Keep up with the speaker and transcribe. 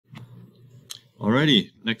Alrighty,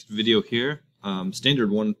 next video here, standard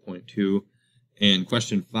 1.2 and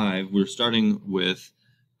question 5. We're starting with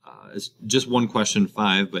it's just one question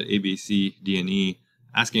 5, but A, B, C, D, and E,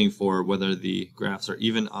 asking for whether the graphs are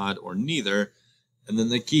even, odd, or neither. And then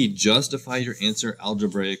the key, justify your answer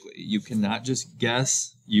algebraically. You cannot just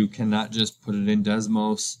guess. You cannot just put it in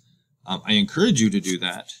Desmos. I encourage you to do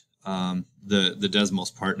that, the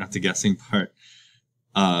Desmos part, not the guessing part.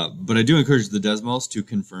 But I do encourage the Desmos to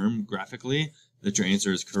confirm graphically that your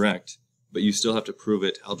answer is correct, but you still have to prove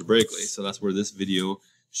it algebraically. So that's where this video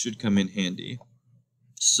should come in handy.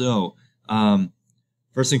 So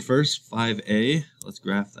first thing first, 5a, let's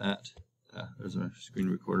graph that. There's our screen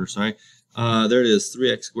recorder, sorry. There it is,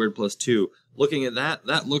 3x squared plus 2. Looking at that,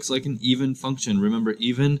 that looks like an even function. Remember,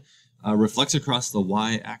 even reflects across the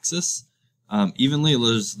y-axis. Evenly,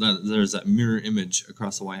 there's that mirror image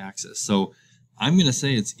across the y-axis. So I'm going to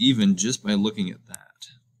say it's even just by looking at that.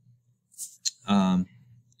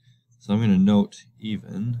 So I'm going to note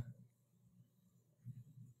even.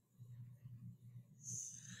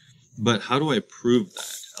 But how do I prove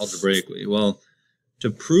that algebraically? Well, to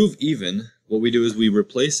prove even, what we do is we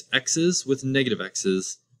replace x's with negative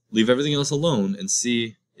x's, leave everything else alone, and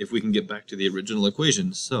see if we can get back to the original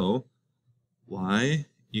equation. So y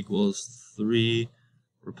equals 3,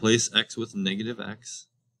 replace x with negative x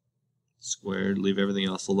squared, leave everything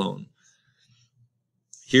else alone.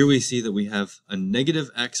 Here we see that we have a negative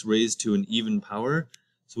x raised to an even power,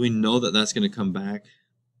 so we know that that's going to come back,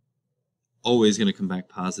 always going to come back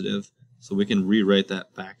positive, so we can rewrite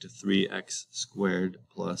that back to 3x squared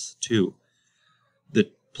plus 2. The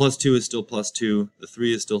plus 2 is still plus 2, the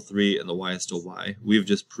 3 is still 3, and the y is still y. We've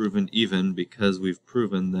just proven even because we've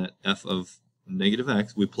proven that f of negative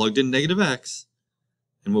x, we plugged in negative x,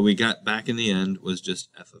 and what we got back in the end was just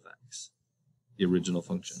f of x, the original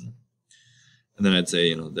function. And then I'd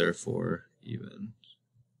say, therefore even.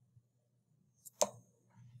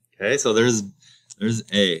 Okay, so there's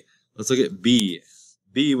A. Let's look at B.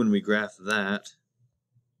 B, when we graph that,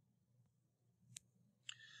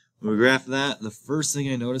 the first thing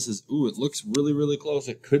I notice is, ooh, it looks really, really close.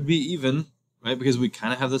 It could be even, right? Because we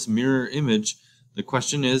kind of have this mirror image. The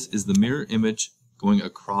question is the mirror image going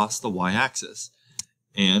across the y-axis?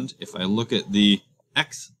 And if I look at the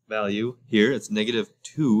x value here, it's negative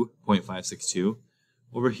 2.562.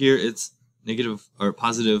 Over here, it's negative or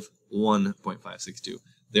positive 1.562.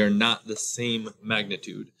 They are not the same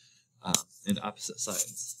magnitude and opposite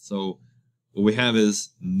sides. So what we have is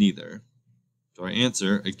neither. So our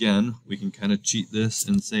answer, again, we can kind of cheat this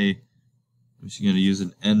and say, I'm just going to use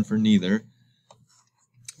an n for neither.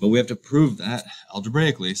 But we have to prove that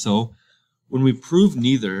algebraically. So when we prove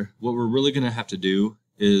neither, what we're really going to have to do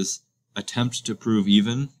is attempt to prove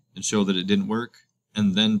even and show that it didn't work,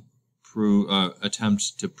 and then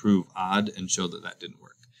attempt to prove odd and show that that didn't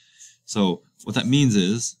work. So what that means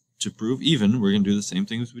is, to prove even, we're going to do the same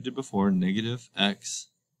thing as we did before, negative x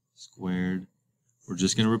squared. We're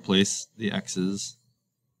just going to replace the x's.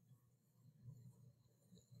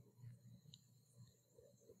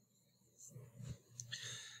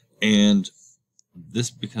 And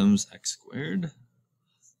this becomes x squared.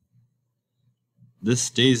 This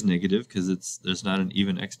stays negative because there's not an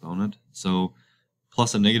even exponent. So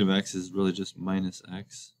plus a negative x is really just minus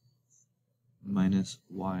x minus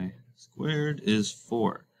y squared is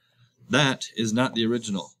 4. That is not the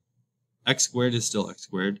original. X squared is still x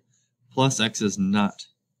squared. Plus x is not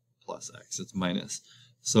plus x, it's minus.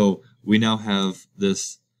 So we now have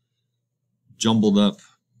this jumbled up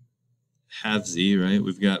halvesy, right?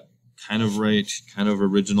 We've got kind of right, kind of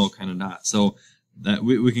original, kind of not. So that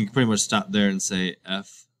we can pretty much stop there and say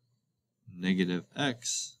f negative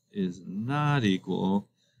x is not equal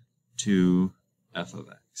to f of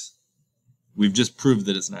x. We've just proved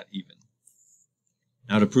that it's not even.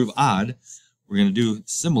 Now to prove odd, we're going to do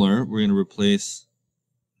similar. We're going to replace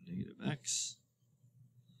negative x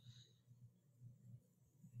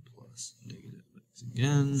plus negative x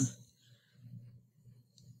again.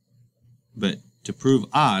 But to prove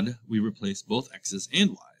odd, we replace both x's and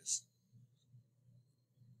y's.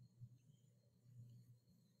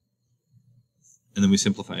 And then we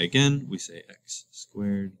simplify again. We say x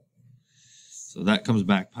squared. So that comes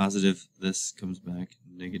back positive. This comes back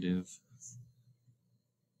negative.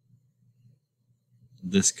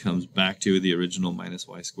 This comes back to the original minus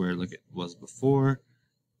y squared like it was before,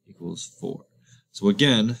 equals 4. So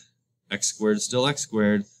again, x squared is still x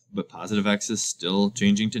squared, but positive x is still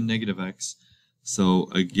changing to negative x. So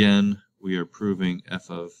again, we are proving f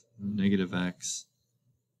of negative x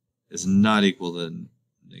is not equal to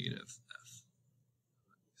negative f.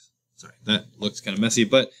 Sorry, that looks kind of messy,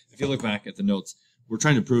 but if you look back at the notes, we're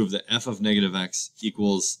trying to prove that f of negative x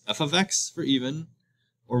equals f of x for even,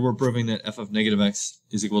 or we're proving that f of negative x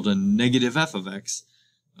is equal to negative f of x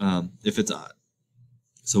if it's odd.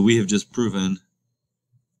 So we have just proven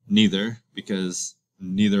neither, because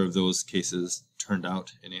neither of those cases turned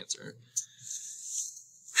out an answer.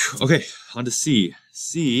 Okay, on to C.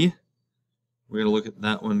 C, we're going to look at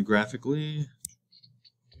that one graphically.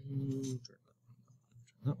 Turn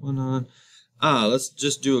that one on. Let's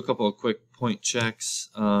just do a couple of quick point checks.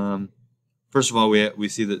 First of all, we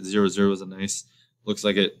see that 0, 0 is a nice, looks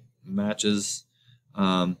like it matches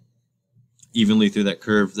evenly through that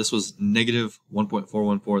curve. This was negative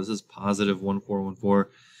 1.414. This is positive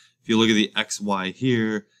 1414. If you look at the xy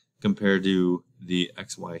here compared to the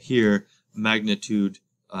xy here, magnitude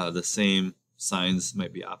the same, signs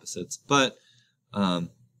might be opposites. But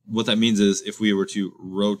what that means is if we were to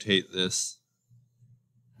rotate this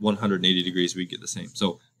 180 degrees, we get the same.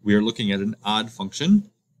 So we are looking at an odd function.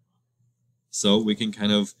 So we can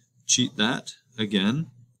kind of cheat that again.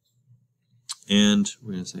 And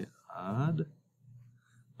we're going to say odd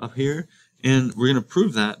up here. And we're going to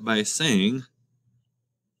prove that by saying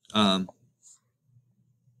we're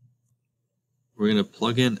going to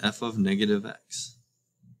plug in f of negative x.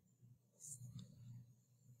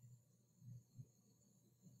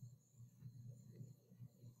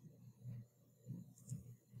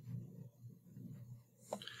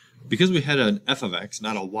 Because we had an f of x,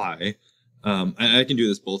 not a y, I can do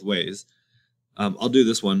this both ways. I'll do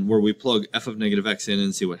this one where we plug f of negative x in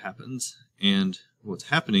and see what happens. And what's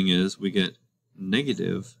happening is we get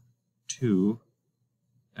negative 2x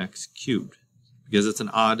cubed. Because it's an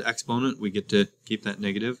odd exponent, we get to keep that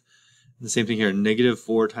negative. And the same thing here, negative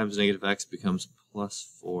 4 times negative x becomes plus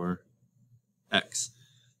 4x.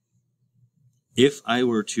 If I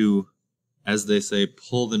were to, as they say,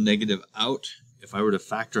 pull the negative out, if I were to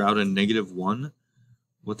factor out a negative 1,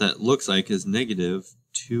 what that looks like is negative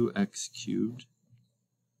 2x cubed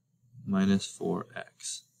minus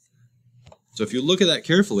 4x. So if you look at that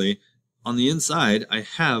carefully, on the inside, I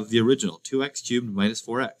have the original, 2x cubed minus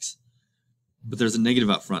 4x. But there's a negative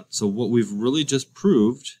out front. So what we've really just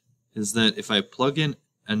proved is that if I plug in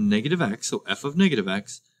a negative x, so f of negative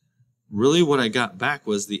x, really what I got back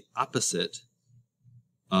was the opposite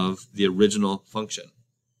of the original function.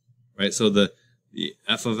 Right? So the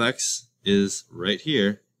f of x is right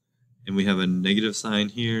here, and we have a negative sign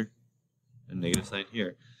here, a negative sign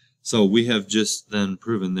here. So we have just then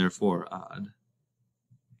proven, therefore, odd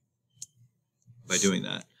by doing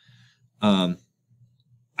that. I'm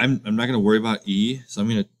not going to worry about e, so I'm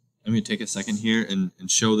going to take a second here and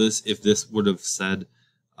show this. If this would have said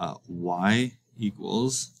y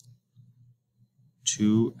equals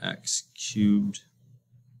 2x cubed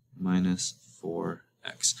minus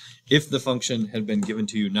 4x. If the function had been given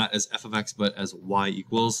to you not as f of x but as y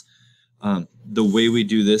equals, the way we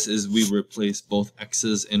do this is we replace both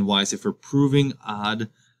x's and y's. If we're proving odd,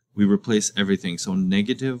 we replace everything. So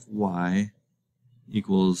negative y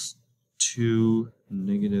equals 2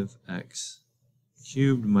 negative x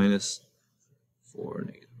cubed minus 4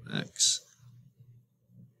 negative x.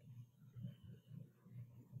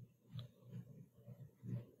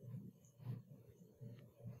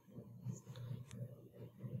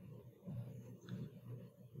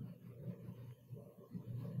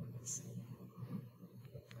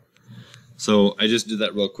 So I just did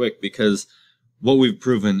that real quick because what we've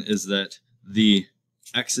proven is that the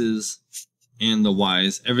x's and the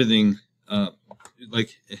y's, everything,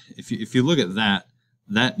 like if you look at that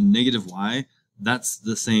negative y, that's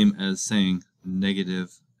the same as saying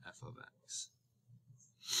negative f of x.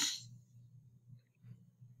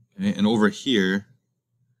 Okay, and over here,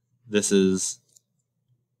 this is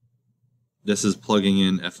plugging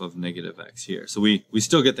in f of negative x here. So we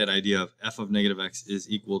still get that idea of f of negative x is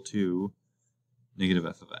equal to negative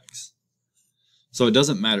f of x. So it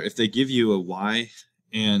doesn't matter if they give you a y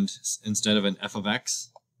and instead of an f of x,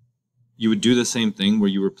 you would do the same thing where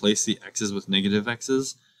you replace the x's with negative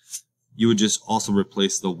x's. You would just also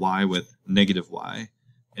replace the y with negative y.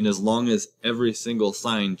 And as long as every single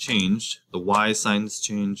sign changed, the y signs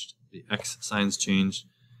changed, the x signs changed,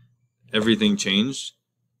 everything changed,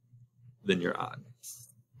 then you're odd.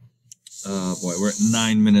 Boy, we're at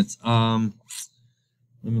 9 minutes.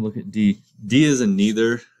 Let me look at D. D is a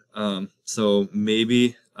neither. So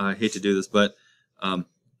maybe, I hate to do this, but I'm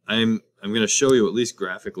going to show you at least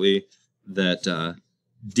graphically that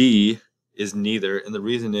D is neither. And the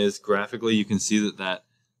reason is graphically you can see that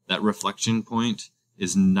reflection point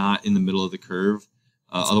is not in the middle of the curve.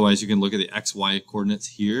 Otherwise you can look at the XY coordinates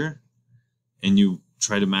here and you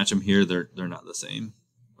try to match them here. They're not the same.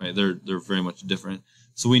 Right? They're very much different.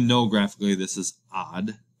 So we know graphically this is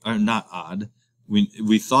odd, or not odd.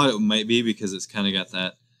 We thought it might be because it's kind of got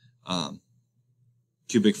that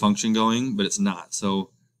cubic function going, but it's not.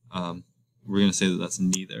 So we're going to say that that's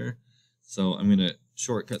neither. So I'm going to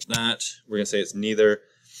shortcut that. We're going to say it's neither.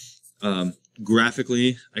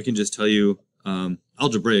 Graphically, I can just tell you,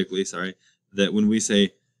 algebraically, sorry, that when we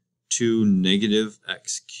say 2 negative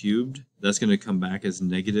x cubed, that's going to come back as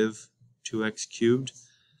negative 2x cubed.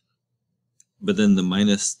 But then the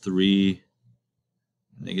minus 3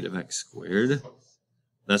 negative x squared,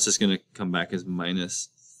 that's just going to come back as minus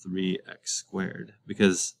 3x squared,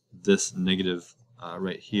 because this negative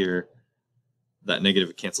right here, that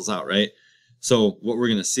negative cancels out, right? So what we're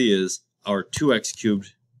going to see is our 2x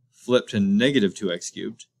cubed flipped to negative 2x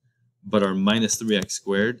cubed, but our minus 3x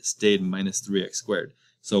squared stayed minus 3x squared.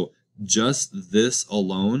 So just this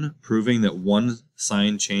alone, proving that one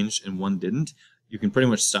sign changed and one didn't, you can pretty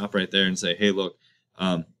much stop right there and say, hey, look,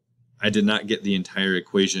 I did not get the entire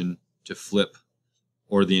equation to flip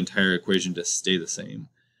or the entire equation to stay the same.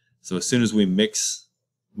 So as soon as we mix,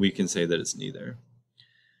 we can say that it's neither.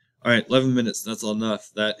 All right, 11 minutes, that's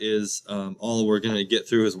enough. That is all we're going to get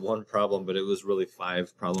through is one problem, but it was really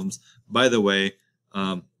 5 problems. By the way,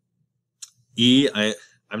 E,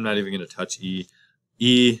 I'm not even going to touch E.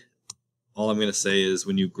 E, all I'm going to say is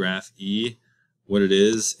when you graph E, what it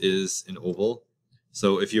is an oval.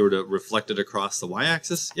 So if you were to reflect it across the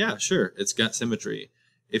y-axis, yeah, sure, it's got symmetry.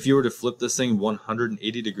 If you were to flip this thing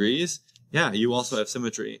 180 degrees, yeah, you also have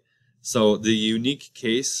symmetry. So the unique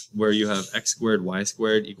case where you have x squared, y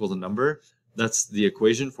squared equals a number, that's the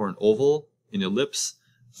equation for an oval, an ellipse,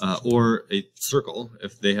 or a circle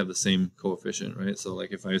if they have the same coefficient, right? So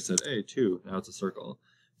like if I said, hey, 2, now it's a circle.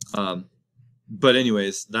 But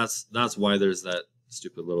anyways, that's why there's that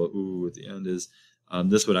stupid little ooh at the end is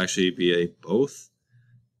this would actually be a both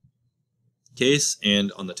case,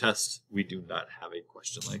 and on the test we do not have a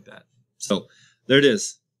question like that. So there it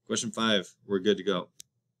is, question 5, we're good to go.